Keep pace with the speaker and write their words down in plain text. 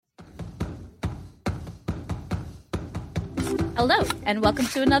Hello, and welcome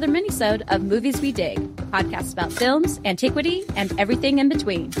to another minisode of Movies We Dig, a podcast about films, antiquity, and everything in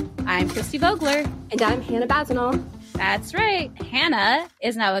between. I'm Christy Vogler. And I'm Hannah Bazinal. That's right. Hannah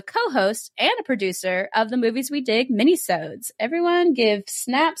is now a co-host and a producer of the Movies We Dig minisodes. Everyone give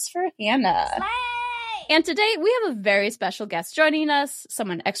snaps for Hannah. Slay! And today we have a very special guest joining us,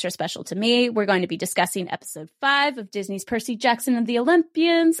 someone extra special to me. We're going to be discussing episode 5 of Disney's Percy Jackson and the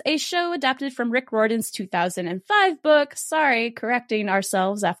Olympians, a show adapted from Rick Riordan's 2005 book. Sorry, correcting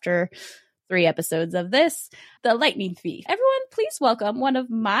ourselves after 3 episodes of this, The Lightning Thief. Everyone, please welcome one of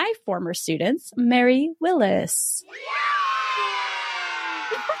my former students, Merri Willis.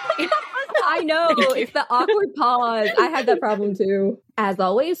 I know, it's the awkward pause. I had that problem too. As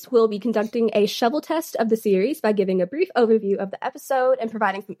always, we'll be conducting a shovel test of the series by giving a brief overview of the episode and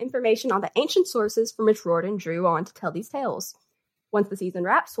providing some information on the ancient sources from which Riordan drew on to tell these tales. Once the season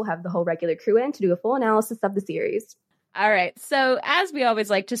wraps, we'll have the whole regular crew in to do a full analysis of the series. All right. So as we always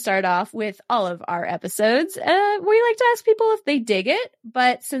like to start off with all of our episodes, we like to ask people if they dig it.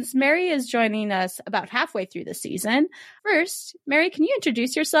 But since Merri is joining us about halfway through the season, first, Merri, can you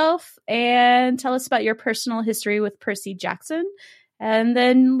introduce yourself and tell us about your personal history with Percy Jackson? And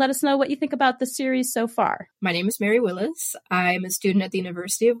then let us know what you think about the series so far. My name is Merri Willis. I'm a student at the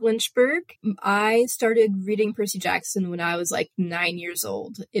University of Lynchburg. I started reading Percy Jackson when I was like 9 years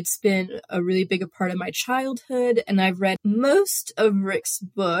old. It's been a really big part of my childhood, and I've read most of Rick's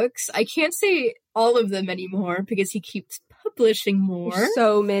books. I can't say all of them anymore because he keeps publishing more. There's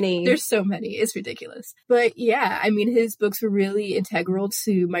so many. There's so many. It's ridiculous. But yeah, I mean, his books were really integral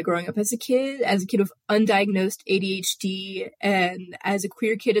to my growing up as a kid with undiagnosed ADHD and as a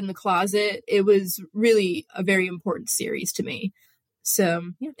queer kid in the closet. It was really a very important series to me.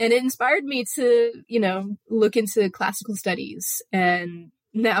 So, yeah. And it inspired me to, look into classical studies. And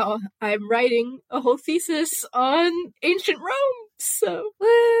now I'm writing a whole thesis on ancient Rome. So,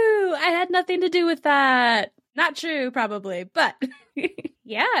 woo! I had nothing to do with that. Not true, probably, but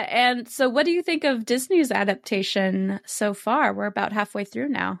yeah. And so what do you think of Disney's adaptation so far? We're about halfway through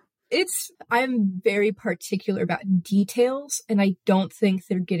now. I'm very particular about details, and I don't think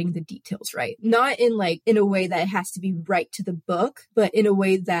they're getting the details right. Not in a way that it has to be right to the book, but in a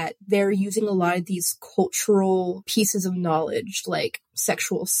way that they're using a lot of these cultural pieces of knowledge, like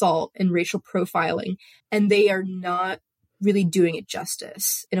sexual assault and racial profiling, and they are not really doing it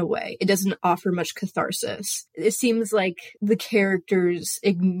justice in a way. It doesn't offer much catharsis. It seems like the characters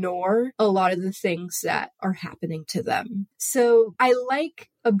ignore a lot of the things that are happening to them. So I like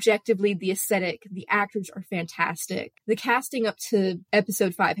objectively the aesthetic. The actors are fantastic. The casting up to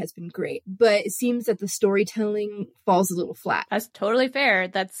episode 5 has been great, but it seems that the storytelling falls a little flat. That's totally fair.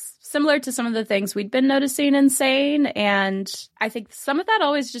 That's similar to some of the things we'd been noticing and saying. And I think some of that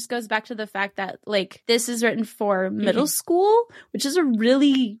always just goes back to the fact that this is written for middle school, which is a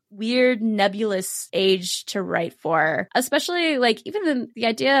really weird, nebulous age to write for, especially even the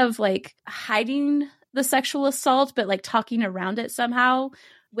idea of hiding the sexual assault, but talking around it somehow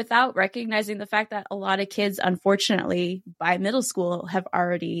without recognizing the fact that a lot of kids, unfortunately, by middle school have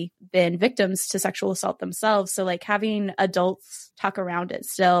already been victims to sexual assault themselves. So having adults talk around it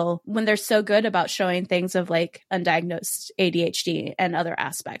still when they're so good about showing things of undiagnosed ADHD and other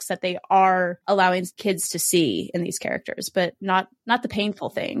aspects that they are allowing kids to see in these characters, but not the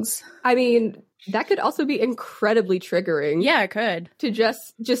painful things. I mean, that could also be incredibly triggering. Yeah, it could. To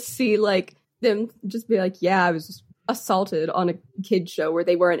just see them just be yeah, I was just assaulted on a kid show where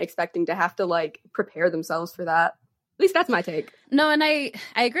they weren't expecting to have to prepare themselves for that. At least that's my take. No, and I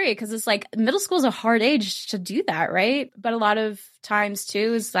agree, because it's middle school is a hard age to do that, right? But a lot of times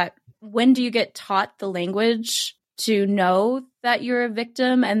too is that when do you get taught the language to know that you're a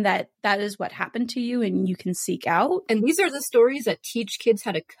victim and that is what happened to you and you can seek out? And these are the stories that teach kids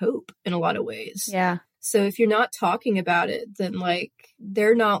how to cope in a lot of ways. Yeah. So if you're not talking about it, then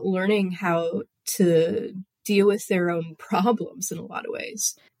they're not learning how to deal with their own problems in a lot of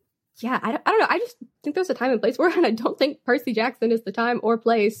ways. Yeah, I don't know. I just think there's a time and place for it, and I don't think Percy Jackson is the time or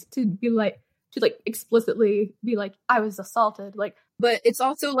place to be to explicitly be I was assaulted. But it's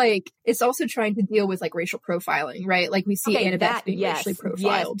also trying to deal with racial profiling, right? We see Annabeth being racially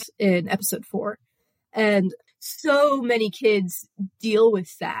profiled in episode 4. And so many kids deal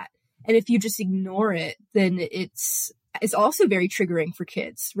with that. And if you just ignore it, then it's also very triggering for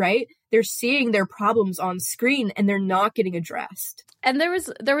kids, right? They're seeing their problems on screen and they're not getting addressed. And there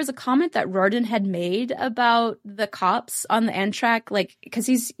was a comment that Riordan had made about the cops on the Amtrak, because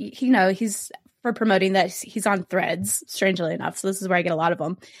he's for promoting that he's on Threads, strangely enough. So this is where I get a lot of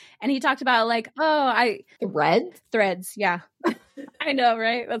them. And he talked about Threads? Threads, yeah. I know,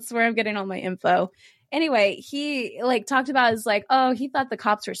 right? That's where I'm getting all my info. Anyway, he like talked about his like, oh, he thought the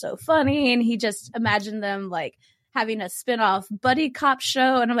cops were so funny, and he just imagined them like having a spin-off buddy cop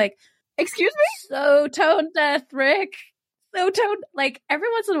show. And I'm like, excuse me? So tone deaf, Rick. So tone, like every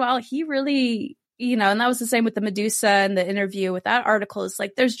once in a while, he really, you know, and that was the same with the Medusa and the interview with that article. It's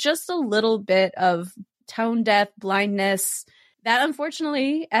like there's just a little bit of tone deaf blindness that,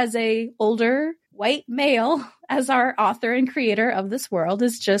 unfortunately, as a older white male, as our author and creator of this world,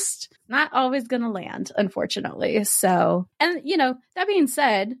 is just not always going to land, unfortunately. So, and you know, that being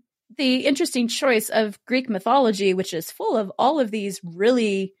said, the interesting choice of Greek mythology, which is full of all of these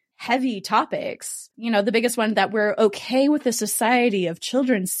really heavy topics, you know, the biggest one that we're okay with the society of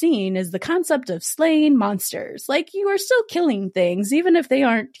children seeing is the concept of slaying monsters. Like, you are still killing things, even if they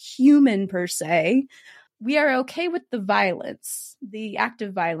aren't human per se. We are okay with the violence, the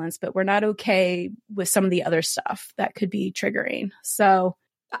active violence, but we're not okay with some of the other stuff that could be triggering. So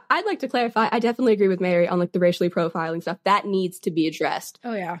I'd like to clarify, I definitely agree with Merri on like the racially profiling stuff. That needs to be addressed.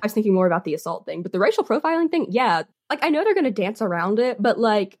 Oh, yeah. I was thinking more about the assault thing, but the racial profiling thing, yeah. Like, I know they're going to dance around it, but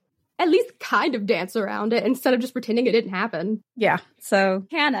like, at least kind of dance around it instead of just pretending it didn't happen. Yeah. So,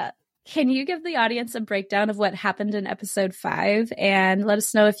 Hannah, can you give the audience a breakdown of what happened in episode 5 and let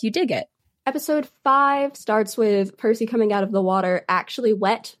us know if you dig it? Episode 5 starts with Percy coming out of the water actually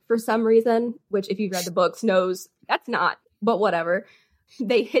wet for some reason, which if you've read the books knows that's not, but whatever.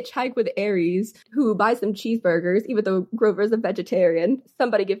 They hitchhike with Ares, who buys them cheeseburgers, even though Grover's a vegetarian.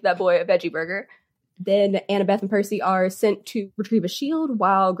 Somebody give that boy a veggie burger. Then Annabeth and Percy are sent to retrieve a shield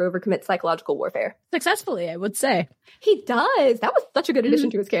while Grover commits psychological warfare. Successfully, I would say. He does. That was such a good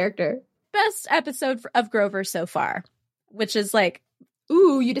addition to his character. Best episode of Grover so far, which is like,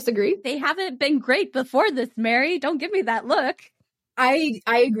 ooh, you disagree? They haven't been great before this, Merri. Don't give me that look. I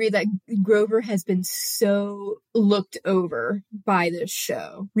agree that Grover has been so looked over by this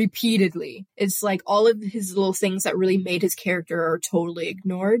show repeatedly. It's like all of his little things that really made his character are totally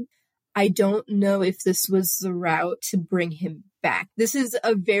ignored. I don't know if this was the route to bring him back. This is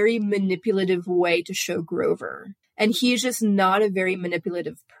a very manipulative way to show Grover. And he's just not a very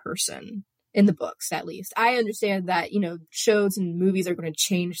manipulative person. In the books, at least. I understand that, you know, shows and movies are going to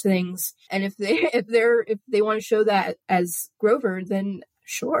change things. And if they want to show that as Grover, then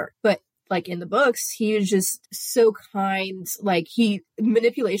sure. But like in the books, he is just so kind. Like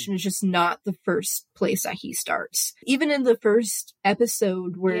manipulation is just not the first place that he starts. Even in the first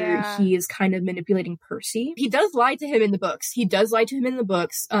episode where he is kind of manipulating Percy, he does lie to him in the books.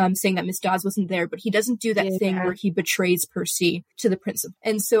 Saying that Miss Dodds wasn't there, but he doesn't do that thing where he betrays Percy to the principal.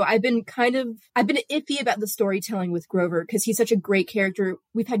 And so I've been iffy about the storytelling with Grover because he's such a great character.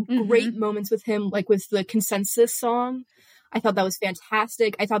 We've had great moments with him, like with the Consensus song. I thought that was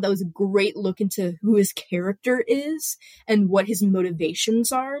fantastic. I thought that was a great look into who his character is and what his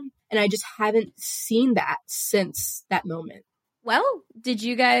motivations are. And I just haven't seen that since that moment. Well, did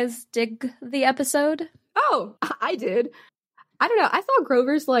you guys dig the episode? Oh, I did. I don't know. I thought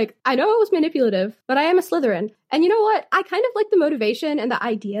Grover's like, I know it was manipulative, but I am a Slytherin. And you know what? I kind of like the motivation and the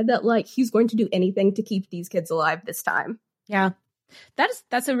idea that like he's going to do anything to keep these kids alive this time. Yeah.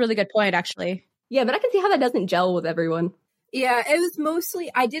 That's a really good point, actually. Yeah, but I can see how that doesn't gel with everyone. Yeah, it was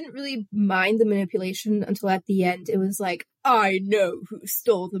mostly, I didn't really mind the manipulation until at the end. It was like, I know who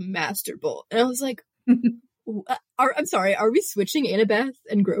stole the Master Bolt. And I was like, I'm sorry, are we switching Annabeth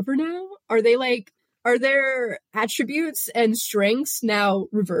and Grover now? Are their attributes and strengths now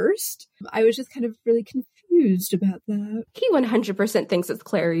reversed? I was just kind of really confused about that. He 100% thinks it's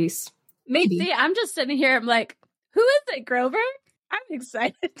Clarice. Maybe. See, I'm just sitting here, I'm like, who is it, Grover? I'm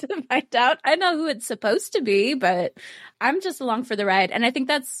excited to find out. I know who it's supposed to be, but I'm just along for the ride. And I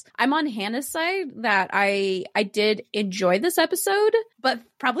think I'm on Hannah's side that I did enjoy this episode, but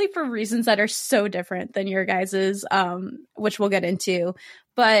probably for reasons that are so different than your guys's, which we'll get into.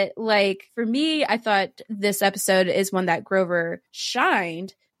 But like, for me, I thought this episode is one that Grover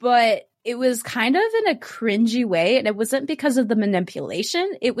shined, but it was kind of in a cringy way. And it wasn't because of the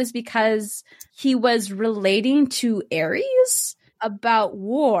manipulation. It was because he was relating to Ares about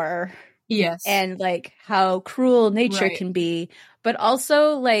war. Yes. And like how cruel nature can be. But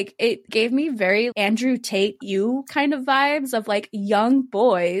also like it gave me very Andrew Tate you kind of vibes of like young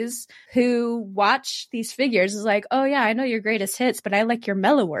boys who watch these figures is like, oh yeah, I know your greatest hits, but I like your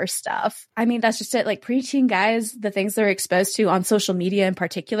mellower stuff. I mean, that's just it. Like preteen guys, the things they're exposed to on social media in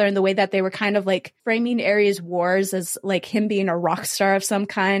particular, and the way that they were kind of like framing Ares' wars as like him being a rock star of some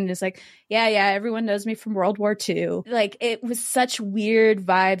kind. It's like, yeah, everyone knows me from World War II. Like it was such weird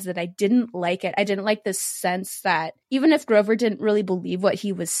vibes that I didn't like it. I didn't like this sense that even if Grover didn't really believe what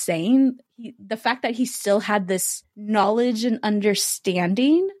he was saying, the fact that he still had this knowledge and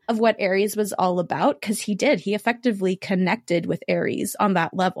understanding of what Ares was all about, because he effectively connected with Ares on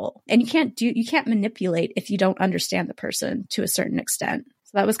that level. And you can't manipulate if you don't understand the person to a certain extent.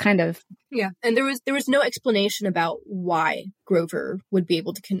 So that was kind of... Yeah, and there was no explanation about why Grover would be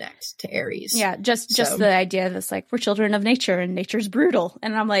able to connect to Ares. Yeah, just the idea that's like, we're children of nature and nature's brutal.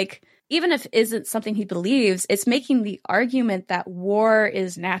 And I'm like, even if it isn't something he believes, it's making the argument that war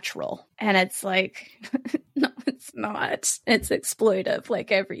is natural. And it's like, no, it's not. It's exploitive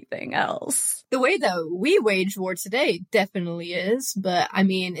like everything else. The way that we wage war today definitely is, but I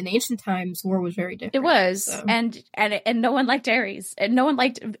mean, in ancient times, war was very different. It was, so. and no one liked Ares, and no one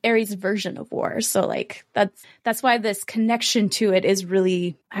liked Ares' version of war. So like that's why this connection to it is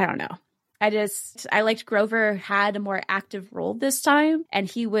really, I don't know. I liked Grover had a more active role this time, and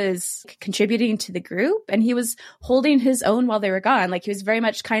he was contributing to the group, and he was holding his own while they were gone. Like, he was very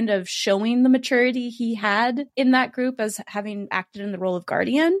much kind of showing the maturity he had in that group as having acted in the role of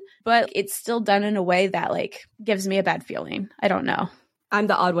guardian, but it's still done in a way that like gives me a bad feeling. I don't know. I'm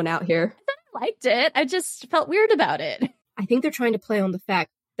the odd one out here. I liked it. I just felt weird about it. I think they're trying to play on the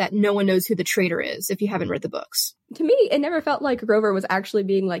fact that no one knows who the traitor is if you haven't read the books. To me, it never felt like Grover was actually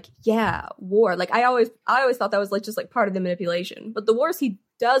being like, yeah, war. Like, I always thought that was like just like part of the manipulation. But the wars he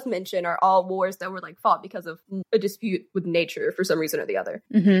does mention are all wars that were like fought because of a dispute with nature for some reason or the other.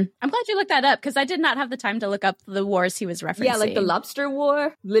 Mm-hmm. I'm glad you looked that up, because I did not have the time to look up the wars he was referencing. Yeah, like the lobster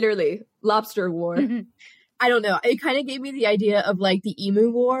war. Literally, lobster war. Mm-hmm. I don't know. It kind of gave me the idea of like the emu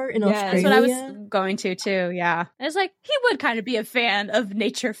war in Australia. That's what I was going to too. Yeah. I was like, he would kind of be a fan of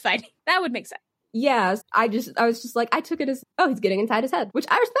nature fighting. That would make sense. Yeah, I was just like, I took it as, oh, he's getting inside his head, which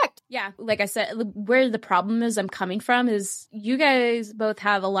I respect. Yeah, like I said, where the problem is I'm coming from is you guys both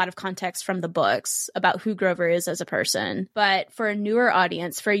have a lot of context from the books about who Grover is as a person. But for a newer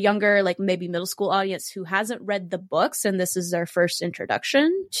audience, for a younger, like maybe middle school audience who hasn't read the books and this is their first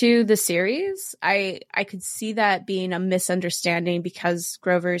introduction to the series, I could see that being a misunderstanding because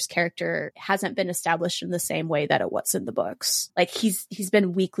Grover's character hasn't been established in the same way that it was in the books. Like, he's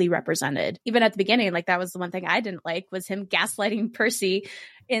been weakly represented. Even at the beginning, like, that was the one thing I didn't like, was him gaslighting Percy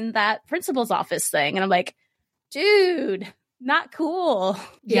in that principal's office thing. And I'm like, dude, not cool.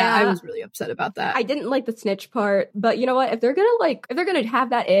 Yeah, I was really upset about that. I didn't like the snitch part, but you know what? If they're gonna have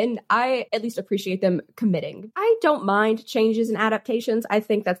that in, I at least appreciate them committing. I don't mind changes and adaptations. I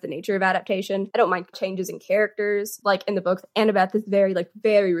think that's the nature of adaptation. I don't mind changes in characters. Like in the books, Annabeth is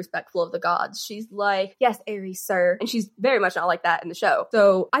very respectful of the gods. She's like, yes, Ares, sir. And she's very much not like that in the show.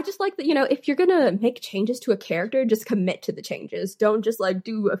 So I just like that, you know, if you're gonna make changes to a character, just commit to the changes. Don't just like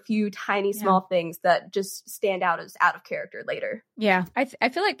do a few tiny small things that just stand out as out of character later. Yeah, I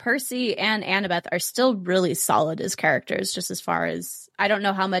feel like Percy and Annabeth are still really solid as characters, just as far as, I don't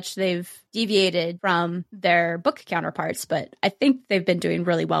know how much they've deviated from their book counterparts, but I think they've been doing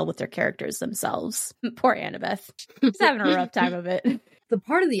really well with their characters themselves. Poor Annabeth. She's having a rough time of it. The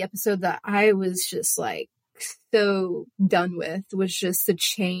part of the episode that I was just like so done with was just the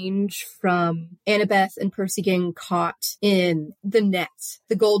change from Annabeth and Percy getting caught in the net.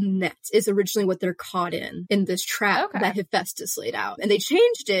 The golden net is originally what they're caught in this trap that Hephaestus laid out. And they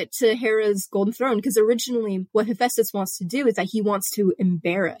changed it to Hera's golden throne, because originally what Hephaestus wants to do is that he wants to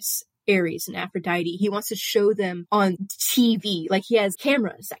embarrass Ares and Aphrodite. He wants to show them on TV. Like, he has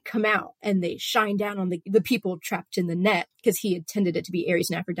cameras that come out and they shine down on the people trapped in the net, because he intended it to be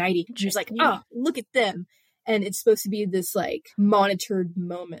Ares and Aphrodite. She's like, oh, look at them. And it's supposed to be this, like, monitored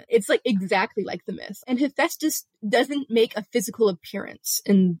moment. It's, like, exactly like the myth. And Hephaestus doesn't make a physical appearance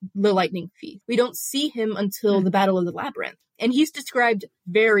in the Lightning Thief. We don't see him until the Battle of the Labyrinth. And he's described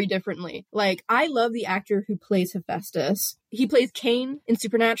very differently. Like, I love the actor who plays Hephaestus. He plays Cain in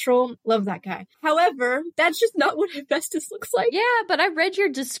Supernatural. Love that guy. However, that's just not what Hephaestus looks like. Yeah, but I read your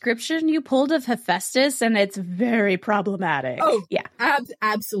description you pulled of Hephaestus, and it's very problematic. Oh, yeah.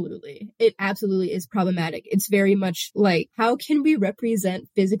 Absolutely. It absolutely is problematic. It's very much like, how can we represent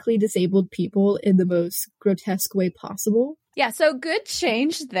physically disabled people in the most grotesque way possible? Yeah, so good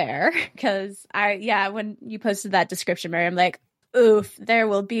change there, because when you posted that description, Merri, I'm like, oof, there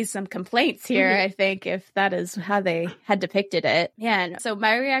will be some complaints here, I think, if that is how they had depicted it. Yeah, so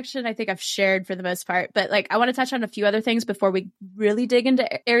my reaction, I think I've shared for the most part, but like, I want to touch on a few other things before we really dig into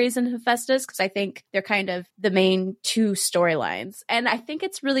Ares and Hephaestus, because I think they're kind of the main two storylines. And I think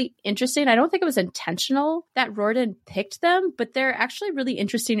it's really interesting. I don't think it was intentional that Riordan picked them, but they're actually really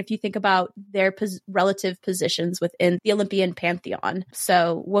interesting if you think about their relative positions within the Olympian pantheon.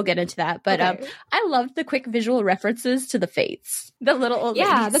 So we'll get into that. But I loved the quick visual references to the Fates. books. The little old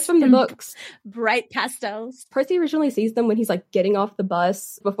Yeah, ladies that's from the in books. bright pastels. Percy originally sees them when he's like getting off the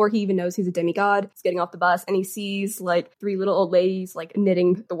bus before he even knows he's a demigod. He's getting off the bus and he sees like 3 little old ladies like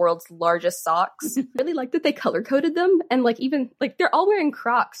knitting the world's largest socks. Really like that they color coded them, and like even like they're all wearing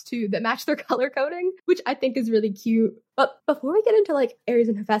Crocs too that match their color coding, which I think is really cute. But before we get into like Ares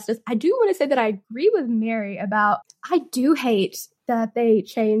and Hephaestus, I do want to say that I agree with Merri about I do hate that they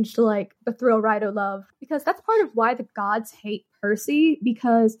changed like the thrill ride of love, because that's part of why the gods hate Percy,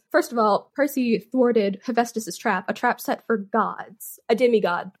 because first of all, Percy thwarted Hephaestus's trap, a trap set for gods. A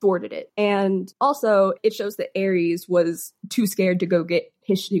demigod thwarted it. And also it shows that Ares was too scared to go get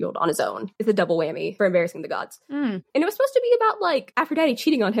his shield on his own. It's a double whammy for embarrassing the gods. And it was supposed to be about like Aphrodite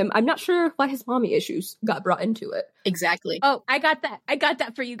cheating on him. I'm not sure why his mommy issues got brought into it. Exactly. Oh, I got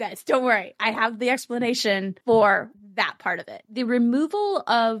that for you guys. Don't worry. I have the explanation for that part of it. The removal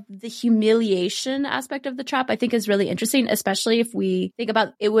of the humiliation aspect of the trap, I think, is really interesting, especially if we think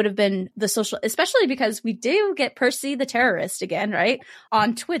about it would have been the social, especially because we do get Percy the terrorist again, right?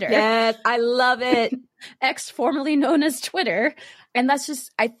 On Twitter. Yes, I love it. X, formerly known as Twitter. And that's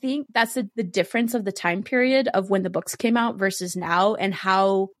just, I think that's the difference of the time period of when the books came out versus now, and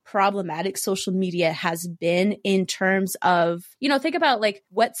how problematic social media has been in terms of, you know, think about like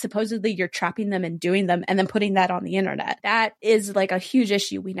what supposedly you're trapping them and doing them and then putting that on the internet. That is like a huge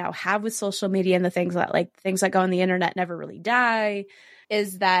issue we now have with social media, and the things that go on the internet never really die.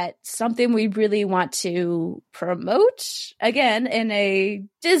 Is that something we really want to promote, again, in a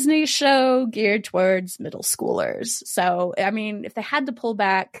Disney show geared towards middle schoolers? So, I mean, if they had to pull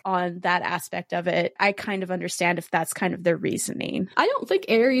back on that aspect of it, I kind of understand if that's kind of their reasoning. I don't think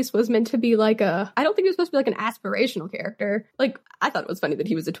Ares was meant to be like I don't think he was supposed to be like an aspirational character. Like, I thought it was funny that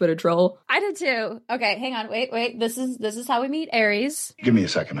he was a Twitter troll. I did too. Okay, hang on. Wait. This is how we meet Ares. Give me a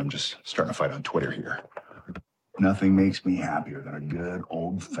second. I'm just starting to fight on Twitter here. Nothing makes me happier than a good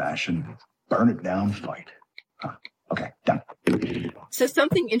old-fashioned burn-it-down fight. Huh. Okay, done. So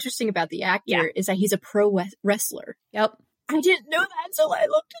something interesting about the actor is that he's a pro wrestler. Yep. I didn't know that until I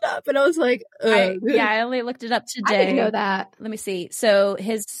looked it up, and I was like, I only looked it up today. I didn't know that. Let me see. So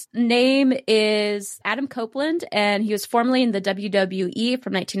his name is Adam Copeland, and he was formerly in the WWE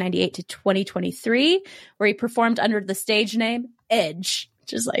from 1998 to 2023, where he performed under the stage name Edge,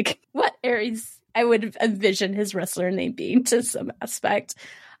 which is like what Ares I would envision his wrestler name being to some aspect.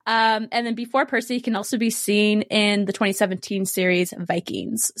 And then before Percy, he can also be seen in the 2017 series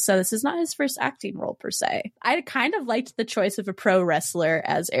Vikings. So this is not his first acting role per se. I kind of liked the choice of a pro wrestler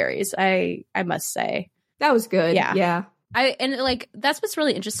as Ares, I must say. That was good. Yeah. That's what's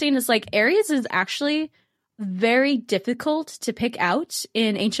really interesting is like Ares is actually very difficult to pick out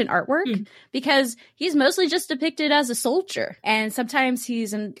in ancient artwork because he's mostly just depicted as a soldier, and sometimes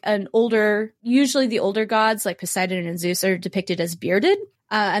he's an older, usually the older gods like Poseidon and Zeus are depicted as bearded,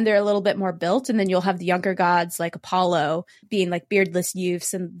 and they're a little bit more built, and then you'll have the younger gods like Apollo being like beardless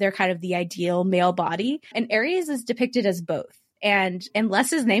youths, and they're kind of the ideal male body, and Ares is depicted as both. And unless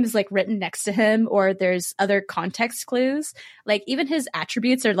his name is like written next to him or there's other context clues, like even his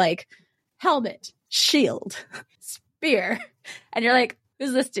attributes are like helmet, shield, spear, and you're like,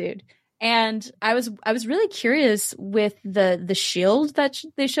 who's this dude? And I was really curious with the shield that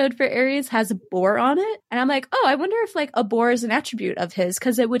they showed for Ares has a boar on it, and I'm like, oh, I wonder if like a boar is an attribute of his,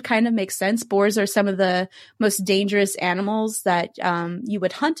 because it would kind of make sense. Boars are some of the most dangerous animals that you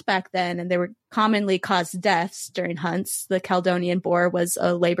would hunt back then, and they would commonly cause deaths during hunts. The Caledonian boar was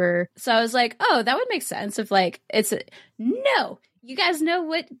a labor, so I was like, oh, that would make sense if like no. You guys know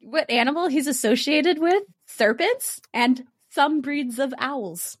what animal he's associated with? Serpents and some breeds of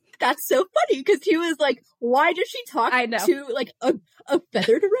owls. That's so funny because he was like, why does she talk to like a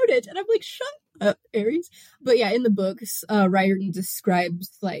feathered rodent? And I'm like, shut up, Ares. But yeah, in the books, Riordan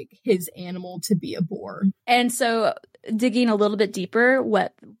describes like his animal to be a boar. And so digging a little bit deeper,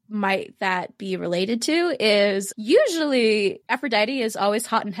 what might that be related to is usually Aphrodite is always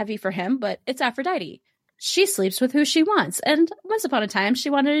hot and heavy for him, but it's Aphrodite. She sleeps with who she wants. And once upon a time,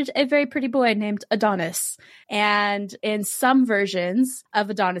 she wanted a very pretty boy named Adonis. And in some versions of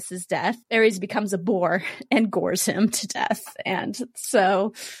Adonis's death, Ares becomes a boar and gores him to death. And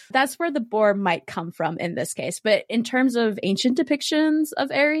so that's where the boar might come from in this case. But in terms of ancient depictions of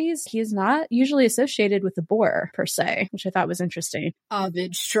Ares, he is not usually associated with the boar per se, which I thought was interesting.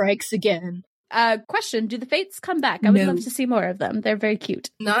 Ovid strikes again. Question, do the Fates come back? I would love to see more of them. They're very cute.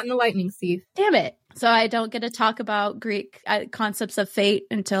 Not in the Lightning Thief. Damn it. So I don't get to talk about Greek concepts of fate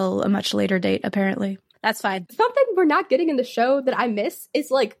until a much later date, apparently. That's fine. Something we're not getting in the show that I miss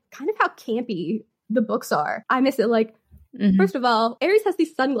is like kind of how campy the books are. I miss it. Like First of all, Ares has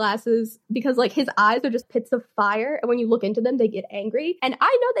these sunglasses because like his eyes are just pits of fire, and when you look into them, they get angry. And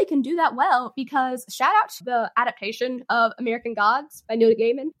I know they can do that well because shout out to the adaptation of American Gods by Neil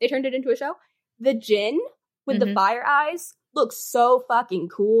Gaiman. They turned it into a show. The djinn with the fire eyes looks so fucking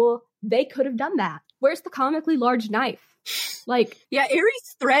cool. They could have done that. Where's the comically large knife? Like, yeah,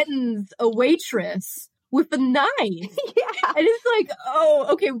 Ares threatens a waitress with a knife. Yeah. And it's like, oh,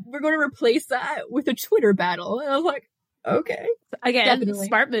 okay, we're going to replace that with a Twitter battle. And I was like, okay. Again, definitely.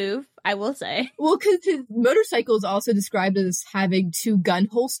 Smart move, I will say. Well, because his motorcycle is also described as having 2 gun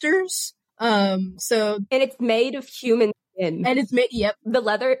holsters. And it's made of human skin. And it's made, yep. The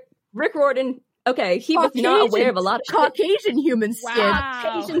leather, Rick Riordan, okay, he was not aware of a lot of Caucasian human skin. Wow.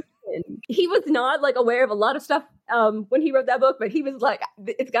 Caucasian skin. He was not like aware of a lot of stuff when he wrote that book, but he was like,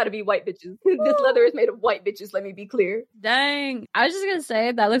 it's got to be white bitches. This leather is made of white bitches, let me be clear. Dang. I was just going to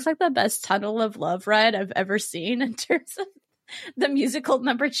say, that looks like the best Tunnel of Love ride I've ever seen in terms of the musical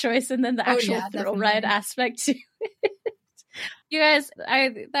number choice and then the actual thrill ride aspect to it. You guys,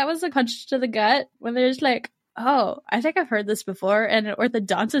 that was a punch to the gut when there's like, oh, I think I've heard this before in an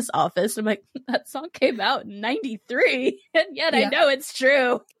orthodontist's office. I'm like, that song came out in 93, and yet I know it's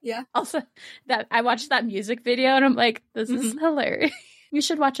true. Yeah. Also, that I watched that music video, and I'm like, this is hilarious. You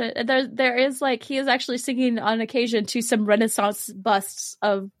should watch it. There is like, he is actually singing on occasion to some Renaissance busts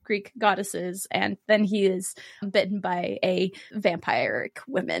of Greek goddesses, and then he is bitten by a vampiric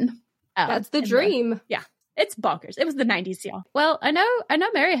woman. That's the dream. Yeah. It's bonkers. It was the 90s, y'all. Well, I know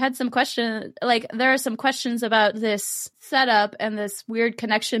Merri had some questions. Like, there are some questions about this setup and this weird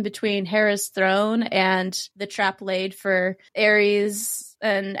connection between Hera's throne and the trap laid for Ares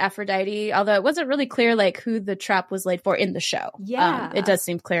and Aphrodite, although it wasn't really clear, like, who the trap was laid for in the show. Yeah. It does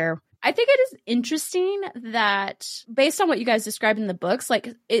seem clear. I think it is interesting that, based on what you guys described in the books, like,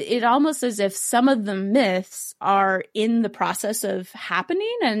 it almost as if some of the myths are in the process of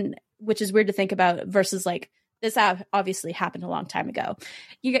happening, and which is weird to think about versus like this obviously happened a long time ago.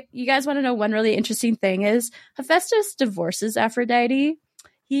 You guys want to know one really interesting thing is Hephaestus divorces Aphrodite.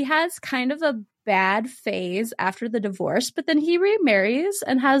 He has kind of a bad phase after the divorce, but then he remarries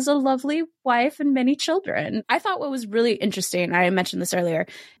and has a lovely wife and many children. I thought what was really interesting, I mentioned this earlier,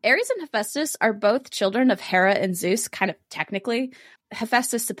 Ares and Hephaestus are both children of Hera and Zeus, kind of technically.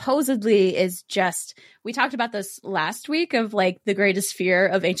 Hephaestus supposedly is just, we talked about this last week of like the greatest fear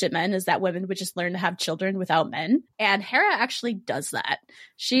of ancient men is that women would just learn to have children without men. And Hera actually does that.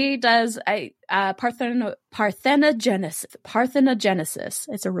 She does a parthenogenesis.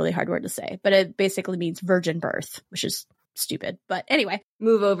 It's a really hard word to say, but it basically means virgin birth, which is stupid. But anyway.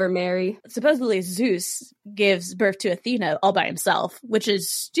 Move over, Merri. Supposedly Zeus gives birth to Athena all by himself, which is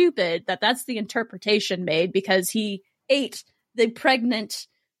stupid that's the interpretation made because he ate the pregnant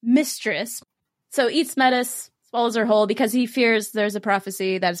mistress. So eats Metis, swallows her whole because he fears there's a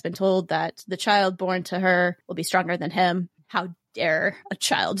prophecy that has been told that the child born to her will be stronger than him. How dare a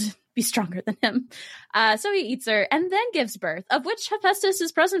child be stronger than him? So he eats her and then gives birth, of which Hephaestus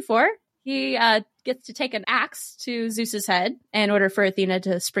is present for. He gets to take an axe to Zeus's head in order for Athena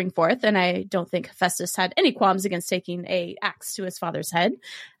to spring forth. And I don't think Hephaestus had any qualms against taking a axe to his father's head,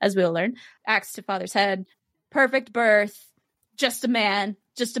 as we'll learn. Axe to father's head. Perfect birth. Just a man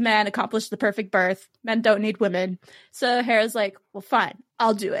accomplished the perfect birth. Men don't need women. So Hera's like, well, fine,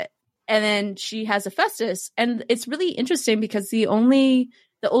 I'll do it. And then she has Hephaestus. And it's really interesting because the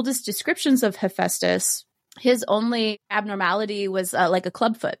oldest descriptions of Hephaestus, his only abnormality was like a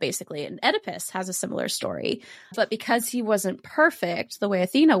clubfoot, basically. And Oedipus has a similar story. But because he wasn't perfect the way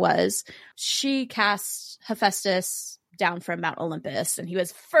Athena was, she cast Hephaestus down from Mount Olympus and he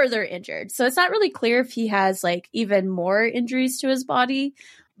was further injured. So it's not really clear if he has like even more injuries to his body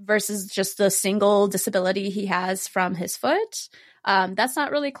versus just the single disability he has from his foot. That's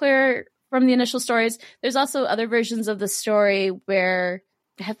not really clear from the initial stories. There's also other versions of the story where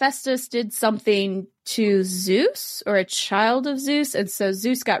Hephaestus did something to Zeus or a child of Zeus. And so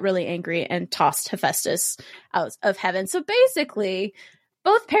Zeus got really angry and tossed Hephaestus out of heaven. So basically,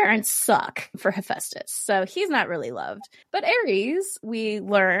 both parents suck for Hephaestus, so he's not really loved. But Ares, we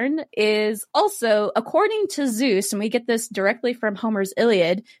learn, is also, according to Zeus, and we get this directly from Homer's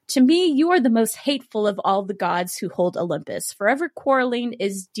Iliad, to me, you are the most hateful of all the gods who hold Olympus. Forever quarreling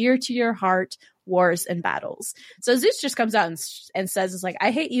is dear to your heart, wars and battles. So Zeus just comes out and says, it's like, I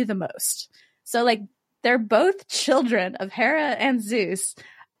hate you the most. So, like, they're both children of Hera and Zeus,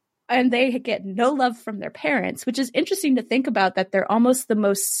 and they get no love from their parents, which is interesting to think about, that they're almost the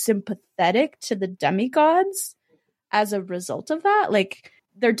most sympathetic to the demigods as a result of that. Like,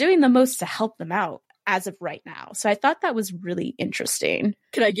 they're doing the most to help them out as of right now. So I thought that was really interesting.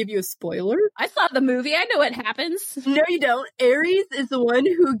 Can I give you a spoiler? I saw the movie. I know what happens. No, you don't. Ares is the one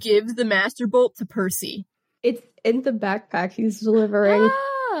who gives the Master Bolt to Percy. It's in the backpack he's delivering.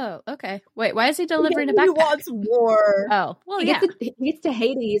 Oh, okay. Wait, why is he delivering a backpack? He wants war. Oh, well, He yeah. gets to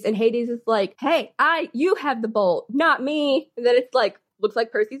Hades, and Hades is like, hey, you have the bolt, not me. And then it's like, looks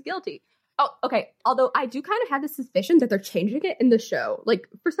like Percy's guilty. Oh, okay. Although I do kind of have this suspicion that they're changing it in the show. Like,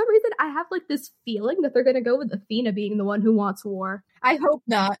 for some reason, I have like this feeling that they're going to go with Athena being the one who wants war. I hope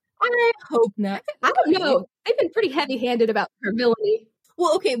not. I hope not. I don't know. They've been pretty heavy-handed about her villainy.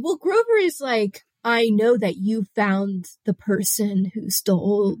 Well, okay. Well, Grover is like, I know that you found the person who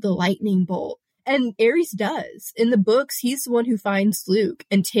stole the lightning bolt. And Ares does. In the books, he's the one who finds Luke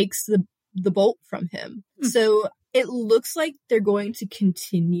and takes the bolt from him. So it looks like they're going to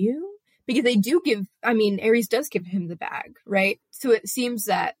continue. Because they do Ares does give him the bag, right? So it seems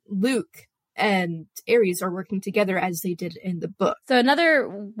that Luke and Ares are working together as they did in the book. So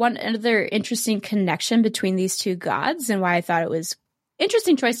another interesting connection between these two gods, and why I thought it was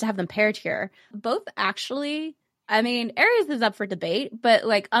interesting choice to have them paired here. Both actually, Ares is up for debate, but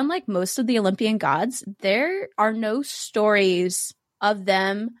like unlike most of the Olympian gods, there are no stories of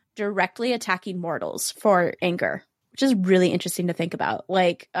them directly attacking mortals for anger, which is really interesting to think about.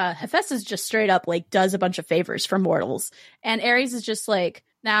 Like, Hephaestus just straight up, like, does a bunch of favors for mortals. And Ares is just like,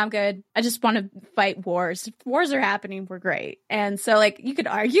 nah, I'm good. I just want to fight wars. If wars are happening, we're great. And so, like, you could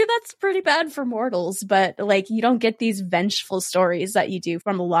argue that's pretty bad for mortals, but, like, you don't get these vengeful stories that you do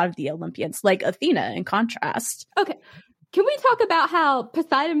from a lot of the Olympians, like Athena, in contrast. Okay. Can we talk about how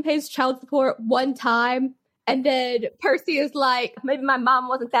Poseidon pays child support one time? And then Percy is like, maybe my mom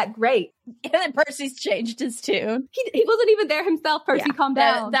wasn't that great. And then Percy's changed his tune. He wasn't even there himself. Percy, calm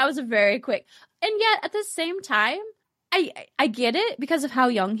down. That was a very quick. And yet, at the same time, I get it because of how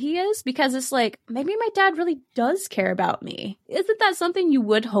young he is. Because it's like, maybe my dad really does care about me. Isn't that something you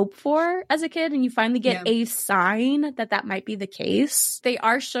would hope for as a kid? And you finally get a sign that might be the case. They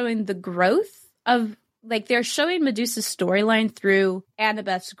are showing the growth of, like, they're showing Medusa's storyline through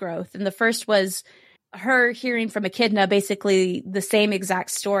Annabeth's growth. And the first was her hearing from Echidna basically the same exact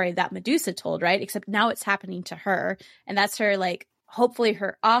story that Medusa told, right? Except now it's happening to her. And that's her, like, hopefully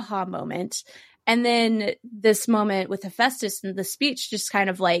her aha moment. And then this moment with Hephaestus and the speech, just kind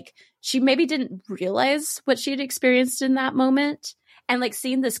of like, she maybe didn't realize what she had experienced in that moment. And like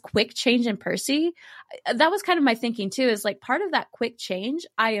seeing this quick change in Percy, that was kind of my thinking too, is like part of that quick change,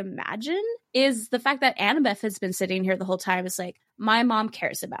 I imagine, is the fact that Annabeth has been sitting here the whole time. It's like, my mom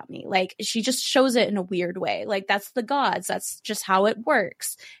cares about me. Like, she just shows it in a weird way. Like, that's the gods. That's just how it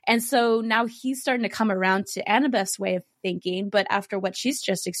works. And so now he's starting to come around to Annabeth's way of thinking. But after what she's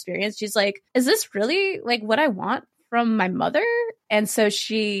just experienced, she's like, is this really like what I want from my mother? And so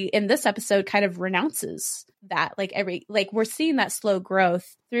she, in this episode, kind of renounces that. Like we're seeing that slow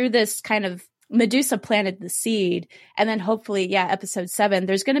growth through this kind of Medusa planted the seed. And then hopefully, episode 7,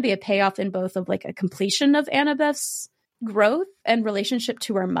 there's going to be a payoff in both of like a completion of Annabeth's growth and relationship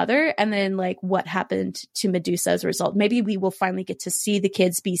to her mother, and then like what happened to Medusa as a result. Maybe we will finally get to see the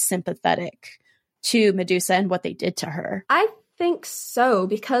kids be sympathetic to Medusa and what they did to her. I think so,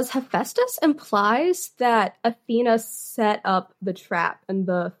 because Hephaestus implies that Athena set up the trap and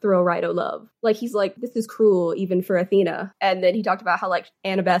the throw right o' love. Like, he's like, this is cruel even for Athena. And then he talked about how like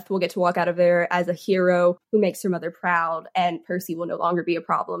Annabeth will get to walk out of there as a hero who makes her mother proud, and Percy will no longer be a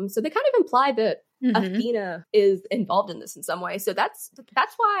problem. So they kind of imply that Athena is involved in this in some way. So that's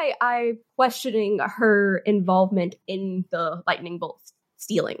why I'm questioning her involvement in the lightning bolts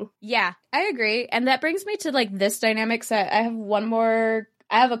stealing. Yeah, I agree. And that brings me to like this dynamic. So I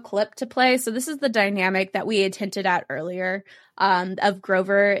have a clip to play. So this is the dynamic that we had hinted at earlier, of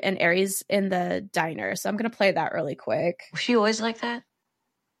Grover and Ares in the diner. So I'm going to play that really quick. Was she always like that?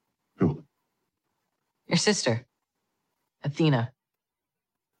 Who? Your sister, Athena.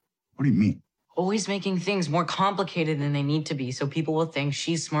 What do you mean? Always making things more complicated than they need to be so people will think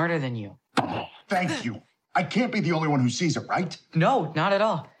she's smarter than you. Oh, thank you. I can't be the only one who sees it, right? No, not at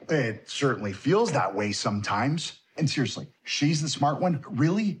all. It certainly feels that way sometimes. And seriously, she's the smart one?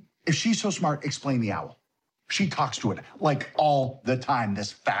 Really? If she's so smart, explain the owl. She talks to it like all the time,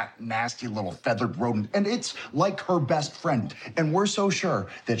 this fat, nasty little feathered rodent. And it's like her best friend. And we're so sure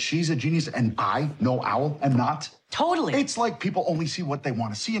that she's a genius and I, no owl, am not. Totally. It's like people only see what they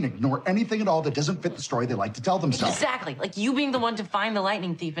want to see and ignore anything at all that doesn't fit the story they like to tell themselves. Exactly. Like you being the one to find the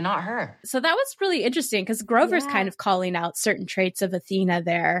lightning thief and not her. So that was really interesting because Grover's kind of calling out certain traits of Athena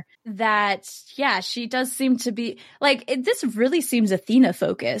there that, she does seem to be like, this really seems Athena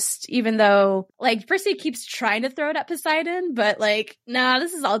focused, even though like Percy keeps trying to throw it at Poseidon, but like, nah,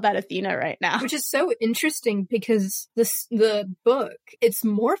 this is all about Athena right now. Which is so interesting because the book, it's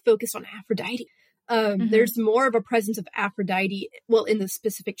more focused on Aphrodite. There's more of a presence of Aphrodite, well, in the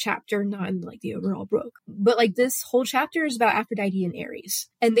specific chapter, not in like the overall book. But like this whole chapter is about Aphrodite and Ares.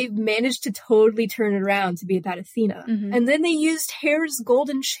 And they've managed to totally turn it around to be about Athena. And then they used Hera's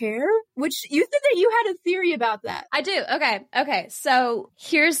golden chair, which you said that you had a theory about that. I do. Okay. So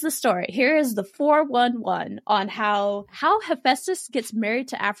here's the story. Here is the 411 on how Hephaestus gets married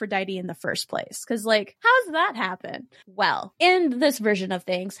to Aphrodite in the first place. Because like, how does that happen? Well, in this version of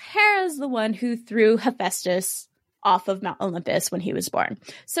things, Hera's the one who threw Hephaestus off of Mount Olympus when he was born.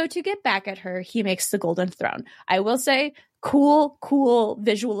 So to get back at her, he makes the golden throne. I will say, cool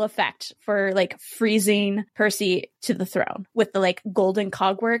visual effect for like freezing Percy to the throne with the like golden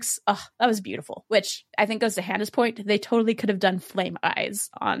cogworks. Oh, that was beautiful, which I think goes to Hannah's point. They totally could have done flame eyes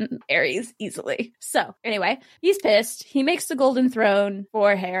on Ares easily. So anyway, he's pissed. He makes the golden throne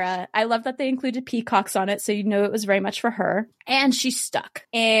for Hera. I love that they included peacocks on it. So you know it was very much for her. And she's stuck.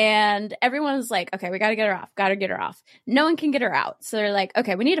 And everyone was like, okay, we got to get her off. No one can get her out. So they're like,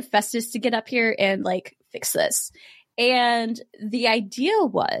 okay, we need Hephaestus to get up here and like fix this. And the idea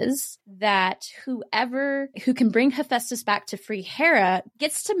was that whoever who can bring Hephaestus back to free Hera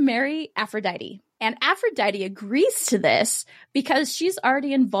gets to marry Aphrodite. And Aphrodite agrees to this because she's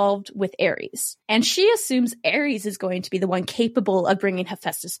already involved with Ares. And she assumes Ares is going to be the one capable of bringing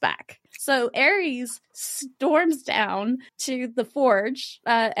Hephaestus back. So Ares storms down to the forge,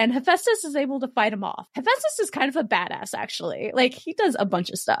 and Hephaestus is able to fight him off. Hephaestus is kind of a badass, actually. Like, he does a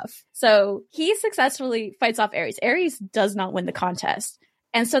bunch of stuff. So he successfully fights off Ares. Ares does not win the contest.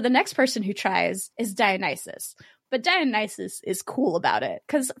 And so the next person who tries is Dionysus. But Dionysus is cool about it,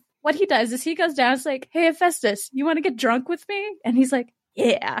 because what he does is he goes down, it's like, hey, Hephaestus, you want to get drunk with me? And he's like,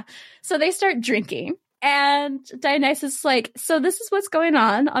 yeah. So they start drinking. And Dionysus is like, so this is what's going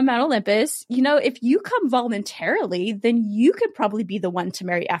on Mount Olympus. You know, if you come voluntarily, then you could probably be the one to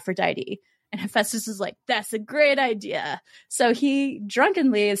marry Aphrodite. And Hephaestus is like, that's a great idea. So he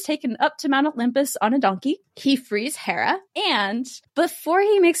drunkenly is taken up to Mount Olympus on a donkey. He frees Hera. And before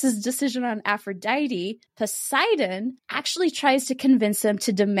he makes his decision on Aphrodite, Poseidon actually tries to convince him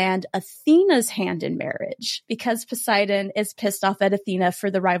to demand Athena's hand in marriage because Poseidon is pissed off at Athena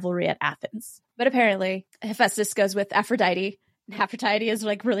for the rivalry at Athens. But apparently, Hephaestus goes with Aphrodite. And Aphrodite is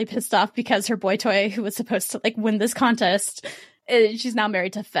like really pissed off because her boy toy, who was supposed to like win this contest, she's now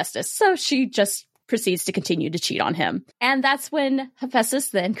married to Hephaestus. So she just proceeds to continue to cheat on him. And that's when Hephaestus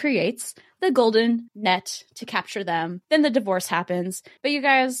then creates the golden net to capture them. Then the divorce happens. But you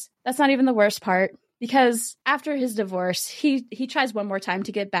guys, that's not even the worst part. Because after his divorce, he tries one more time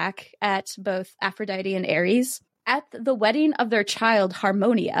to get back at both Aphrodite and Ares. At the wedding of their child,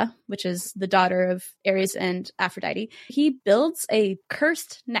 Harmonia, which is the daughter of Ares and Aphrodite, he builds a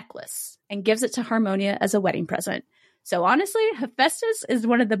cursed necklace and gives it to Harmonia as a wedding present. So honestly, Hephaestus is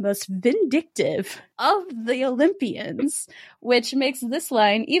one of the most vindictive of the Olympians, which makes this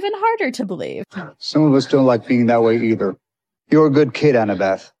line even harder to believe. Some of us don't like being that way either. You're a good kid,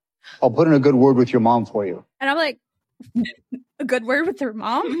 Annabeth. I'll put in a good word with your mom for you. And I'm like, a good word with her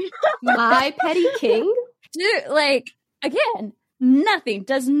mom? My petty king? Dude, like, again,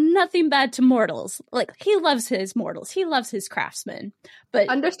 does nothing bad to mortals. Like, he loves his mortals. He loves his craftsmen. But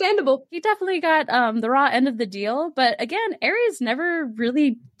understandable. He definitely got the raw end of the deal. But again, Ares never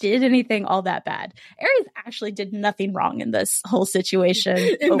really did anything all that bad. Ares actually did nothing wrong in this whole situation.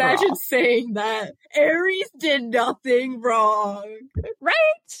 Imagine overall. saying that. Ares did nothing wrong.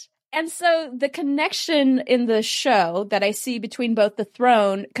 Right? And so the connection in the show that I see between both the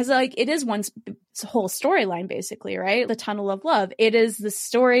throne, because like it is one whole storyline basically, right? The Tunnel of Love. It is the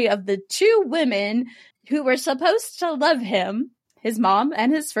story of the two women who were supposed to love him, his mom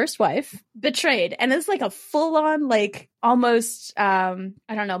and his first wife, betrayed. And it's like a full-on, like, almost,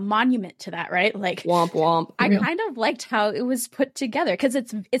 monument to that, right? Like, womp womp. I kind of liked how it was put together, because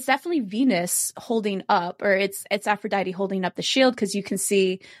it's definitely Venus holding up, or it's Aphrodite holding up the shield, because you can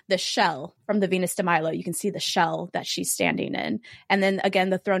see the shell from the Venus de Milo. You can see the shell that she's standing in. And then again,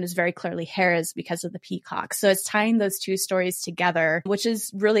 the throne is very clearly Hera's because of the peacock. So it's tying those two stories together, which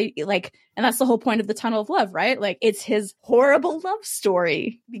is really like, and that's the whole point of the Tunnel of Love, right? Like, it's his horrible love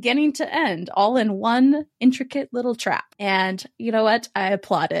story, beginning to end, all in one intricate little trap. And you know what? I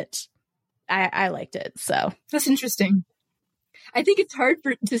applaud it. I liked it. So that's interesting. I think it's hard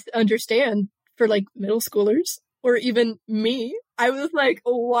to understand for like middle schoolers or even me. I was like,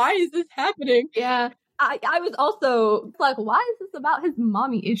 why is this happening? Yeah. I was also like, why is this about his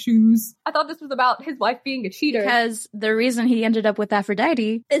mommy issues? I thought this was about his wife being a cheater. Because the reason he ended up with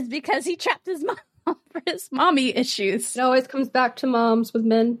Aphrodite is because he trapped his mom for his mommy issues. It always comes back to moms with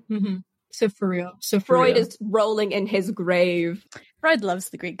men. Mm-hmm. So for real. Freud is rolling in his grave. Freud loves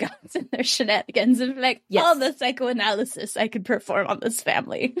the Greek gods and their shenanigans and like all the psychoanalysis I could perform on this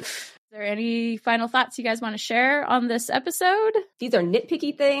family. Is there any final thoughts you guys want to share on this episode? These are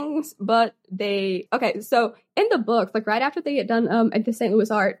nitpicky things, but so in the books, like right after they get done at the St.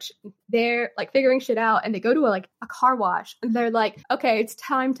 Louis Arch, they're like figuring shit out and they go to a car wash and they're like, okay, it's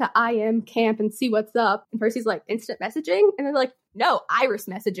time to IM camp and see what's up. And Percy's like, instant messaging? And they're like, no, iris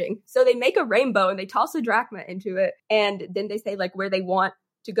messaging. So they make a rainbow and they toss a drachma into it. And then they say like where they want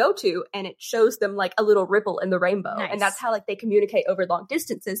to go to, and it shows them like a little ripple in the rainbow. Nice. And that's how like they communicate over long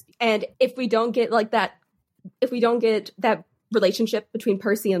distances. And if we don't get that relationship between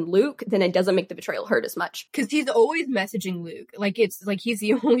Percy and Luke, then it doesn't make the betrayal hurt as much. Because he's always messaging Luke. Like, it's like he's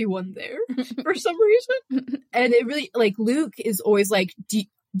the only one there for some reason. And it really, like, Luke is always like, do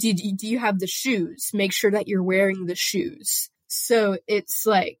you have the shoes? Make sure that you're wearing the shoes. So it's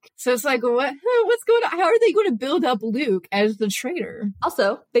like, what's going on? How are they going to build up Luke as the traitor?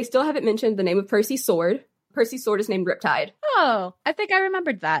 Also, they still haven't mentioned the name of Percy's sword. Percy's sword is named Riptide. Oh, I think I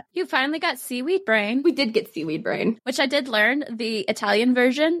remembered that. You finally got seaweed brain. We did get seaweed brain. Which I did learn. The Italian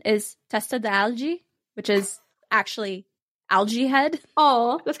version is testa d'algae, which is actually algae head.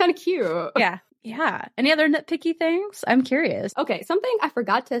 Oh, that's kind of cute. Yeah. Any other nitpicky things? I'm curious. Okay, something I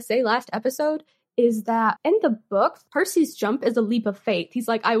forgot to say last episode is that in the books, Percy's jump is a leap of faith. He's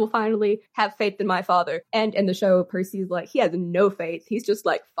like, I will finally have faith in my father. And in the show, Percy's like, he has no faith. He's just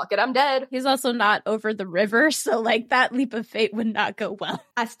like, fuck it, I'm dead. He's also not over the river, so like that leap of faith would not go well.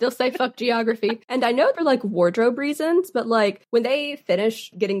 I still say fuck geography. And I know for like wardrobe reasons, but like when they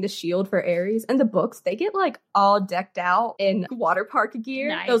finish getting the shield for Ares in the books, they get like all decked out in water park gear.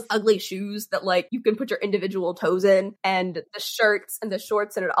 Nice. Those ugly shoes that like you can put your individual toes in, and the shirts and the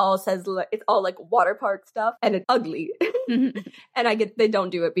shorts, and it all says it's all like water park stuff, and it's ugly. And I get they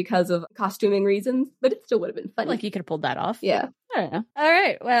don't do it because of costuming reasons, but it still would have been funny. Like you could have pulled that off. Yeah. I don't know. All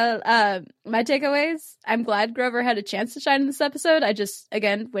right. Well, my takeaways. I'm glad Grover had a chance to shine in this episode. I just,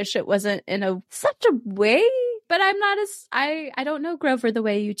 again, wish it wasn't in such a way, but I'm not as, I don't know Grover the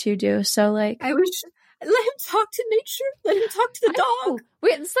way you two do. So like, I wish, let him talk to nature. Let him talk to the dog.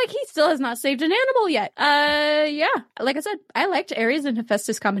 It's like he still has not saved an animal yet. Yeah. Like I said, I liked Ares and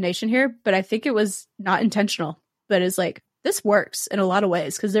Hephaestus combination here, but I think it was not intentional. But it's like, this works in a lot of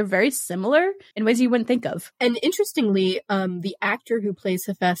ways because they're very similar in ways you wouldn't think of. And interestingly, the actor who plays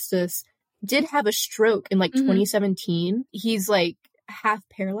Hephaestus did have a stroke in like 2017. He's like half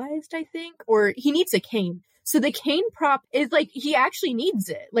paralyzed, I think, or he needs a cane. So the cane prop is like, he actually needs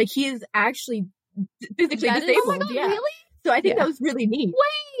it. Like he is actually physically disabled. Oh my God, yeah. really? So I think that was really neat.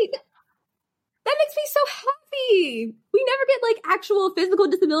 Wait! That makes me so happy. We never get like actual physical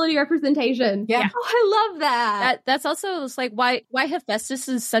disability representation. Yeah. Oh, I love that. That's also like why Hephaestus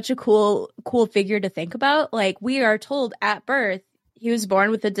is such a cool figure to think about. Like we are told at birth he was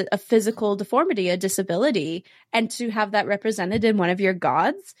born with a physical deformity, a disability, and to have that represented in one of your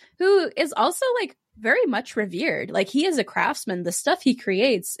gods, who is also like very much revered. Like he is a craftsman. The stuff he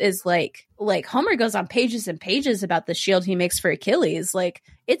creates is like Homer goes on pages and pages about the shield he makes for Achilles. Like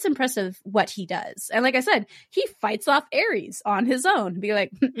it's impressive what he does. And like I said, he fights off Ares on his own. Be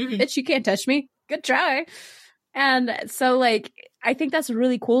like, bitch, you can't touch me. Good try. And so like, I think that's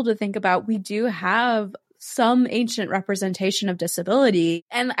really cool to think about. We do have some ancient representation of disability.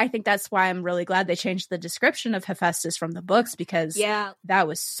 And I think that's why I'm really glad they changed the description of Hephaestus from the books, because that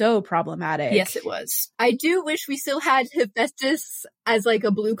was so problematic. Yes, it was. I do wish we still had Hephaestus as like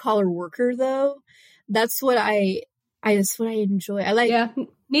a blue collar worker though. That's what I enjoy. I like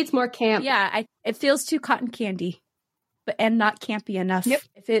needs more camp. Yeah, it feels too cotton candy. And not campy enough. Yep.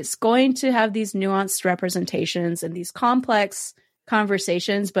 If it's going to have these nuanced representations and these complex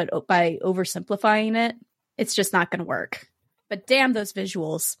conversations, but by oversimplifying it, it's just not going to work. But damn those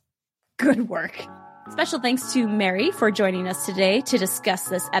visuals. Good work. Special thanks to Merri for joining us today to discuss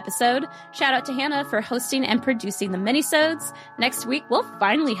this episode. Shout out to Hannah for hosting and producing the minisodes. Next week, we'll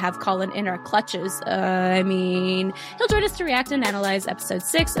finally have Colin in our clutches. He'll join us to react and analyze episode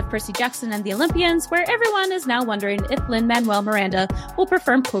 6 of Percy Jackson and the Olympians, where everyone is now wondering if Lin-Manuel Miranda will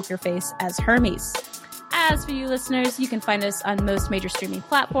perform Poker Face as Hermes. As for you listeners, you can find us on most major streaming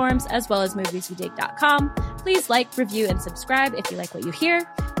platforms, as well as movieswedig.com. Please like, review, and subscribe if you like what you hear.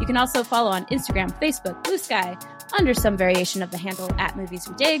 You can can also follow on Instagram, Facebook, Blue Sky, under some variation of the handle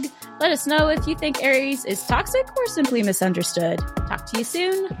 @MoviesWeDig. Let us know if you think Aries is toxic or simply misunderstood. Talk to you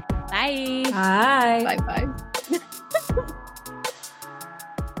soon. Bye. Bye. Bye-bye.